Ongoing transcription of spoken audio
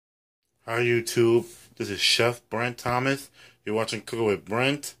Hi YouTube, this is Chef Brent Thomas. You're watching Cooking with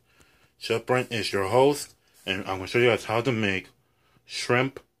Brent. Chef Brent is your host, and I'm going to show you guys how to make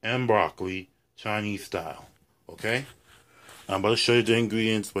shrimp and broccoli Chinese style. Okay? I'm about to show you the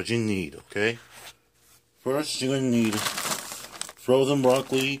ingredients, what you need, okay? First, you're going to need frozen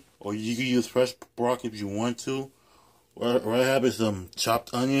broccoli, or you can use fresh broccoli if you want to. What I have is some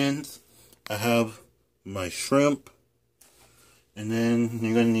chopped onions. I have my shrimp. And then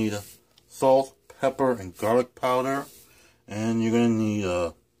you're going to need salt, pepper, and garlic powder. And you're going to need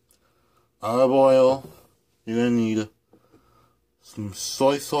olive oil. You're going to need some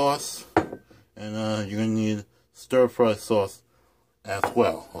soy sauce. And you're going to need stir-fry sauce as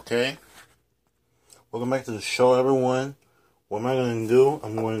well, okay? Welcome back to the show, everyone. What am I going to do?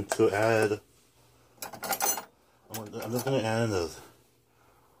 I'm going to add... I'm just going to add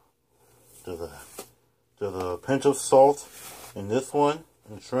the pinch of salt in this one,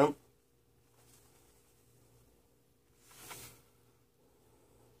 and shrimp.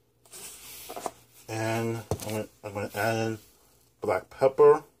 And I'm going to add in black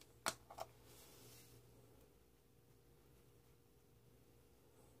pepper.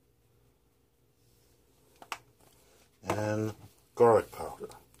 And garlic powder.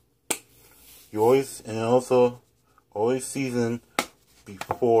 You always, and also always season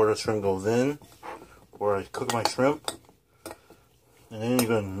before the shrimp goes in, where I cook my shrimp. And then you're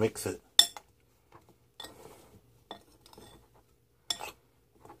going to mix it.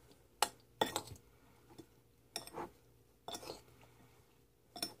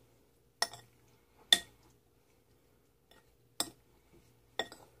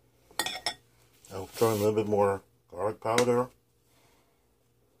 I'll throw in a little bit more garlic powder.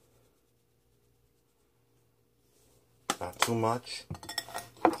 Not too much.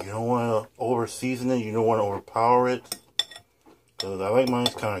 You don't want to over season it. You don't want to overpower it. Because I like mine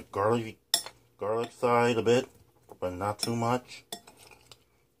kind of garlic side a bit, but not too much.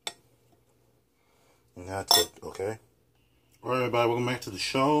 And that's it, okay? Alright everybody, welcome back to the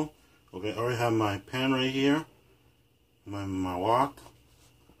show. Okay, I already have my pan right here. My wok.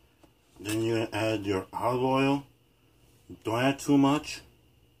 Then you're going to add your olive oil. Don't add too much.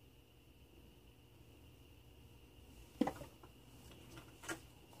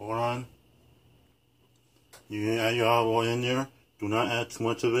 Hold on. You're going to add your olive oil in there. Do not add too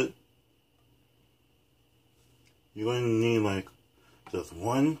much of it. You're going to need like just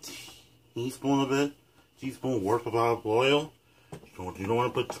 1 teaspoon of it. Teaspoon worth of olive oil. So you don't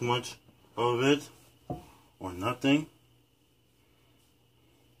want to put too much of it or nothing.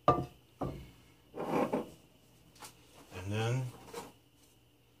 And then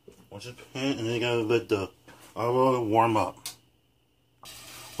once you pan, and then you gotta let the olive oil warm up.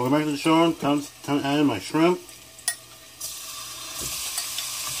 Welcome back to the show. Time to add in my shrimp.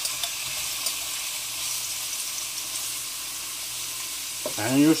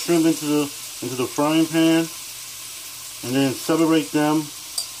 Add your shrimp into the frying pan, and then separate them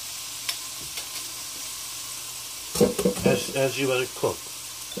as you let it cook.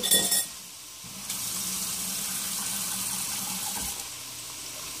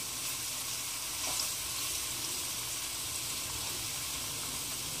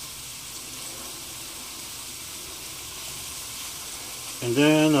 And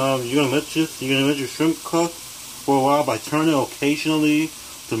then you're gonna let your shrimp cook for a while by turning occasionally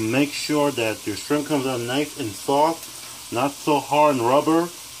to make sure that your shrimp comes out nice and soft, not so hard and rubber.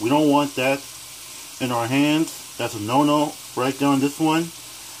 We don't want that in our hands. That's a no-no right there on this one.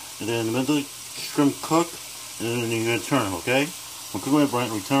 And then let the shrimp cook, and then you're gonna turn, okay? When Cooking with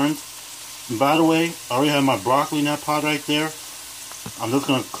Brent returns. And by the way, I already have my broccoli in that pot right there. I'm just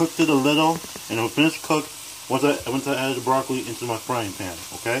gonna cook it a little, and it'll finish cook once I add the broccoli into my frying pan,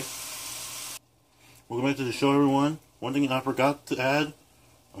 okay? Welcome back to the show, everyone. One thing I forgot to add,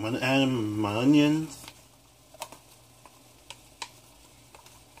 I'm going to add in my onions.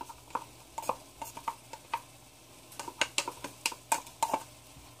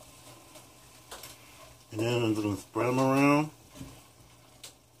 And then I'm just going to spread them around.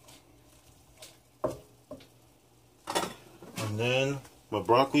 And then my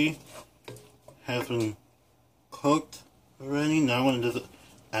broccoli has been cooked already. Now I'm going to just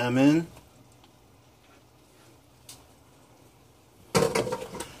add them in.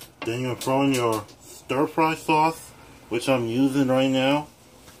 Then you're throwing your stir-fry sauce, which I'm using right now.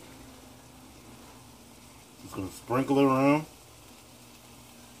 Just gonna sprinkle it around.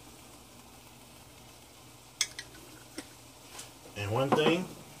 And one thing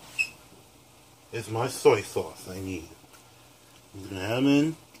is my soy sauce I need. I'm gonna add them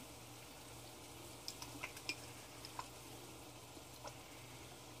in.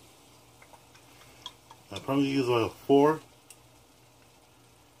 I probably use like 4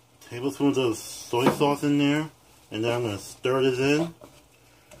 tablespoons of soy sauce in there, and then I'm gonna stir this in,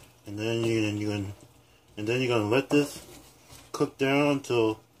 and then you're gonna let this cook down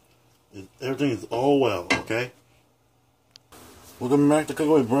until everything is all well. Okay. Welcome back to Cook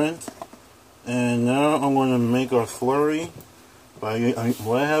with Brent, and now I'm going to make our slurry. What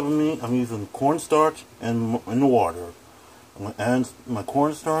I have in me, I'm using cornstarch and the water. I'm going to add my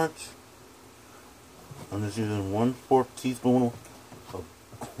cornstarch. I'm just using 1/4 teaspoon of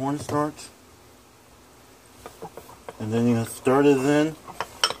cornstarch. And then you're going to stir this in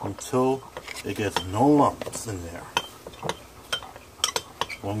until it gets no lumps in there.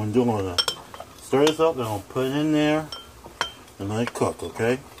 What I'm going to do, I'm going to stir this up, then I'm going to put it in there and let it cook,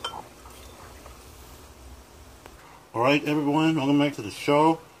 okay? Alright everyone, welcome back to the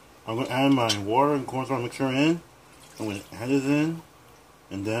show. I'm going to add my water and cornstarch mixture in. I'm going to add it in,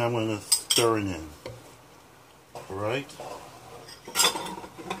 and then I'm going to stir it in. Alright?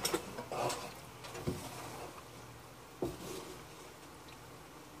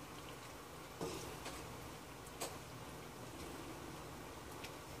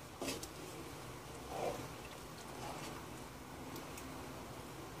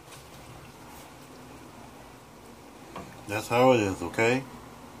 That's how it is, okay?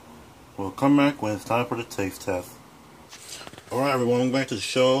 We'll come back when it's time for the taste test. Alright everyone, welcome back to the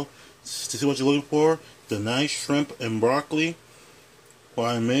show. To see what you're looking for, the nice shrimp and broccoli.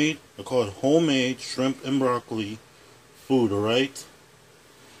 What I call it homemade shrimp and broccoli food, alright?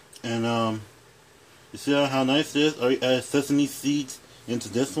 And you see how nice it is? I added sesame seeds into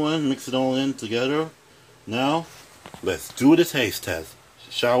this one, mix it all in together. Now, let's do the taste test,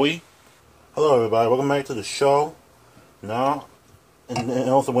 shall we? Hello everybody, welcome back to the show. Now, and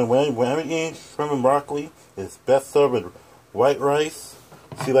also whenever you eat shrimp and broccoli, it's best served with white rice.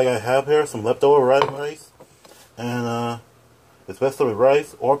 See, like I have here, some leftover white rice. And it's best served with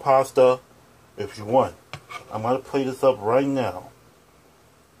rice or pasta if you want. I'm going to plate this up right now.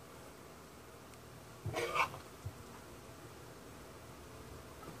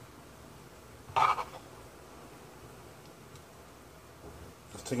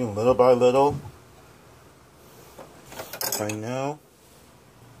 Just taking little by little. Right now.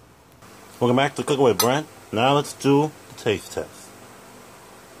 Welcome back to Cooking with Brent. Now let's do the taste test.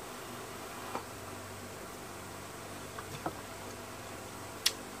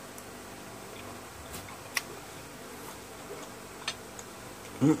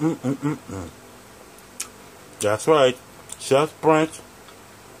 That's right. Chef Brent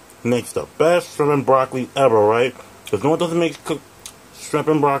makes the best shrimp and broccoli ever, right? Because no one doesn't make shrimp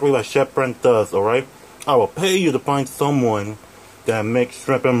and broccoli like Chef Brent does, alright? I will pay you to find someone that makes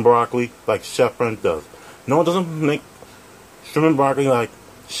shrimp and broccoli like Chef Brent does. No one doesn't make shrimp and broccoli like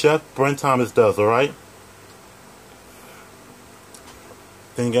Chef Brent Thomas does, alright?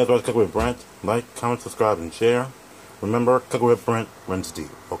 Thank you guys for Cooking with Brent. Like, comment, subscribe, and share. Remember, Cooking with Brent runs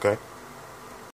deep, okay?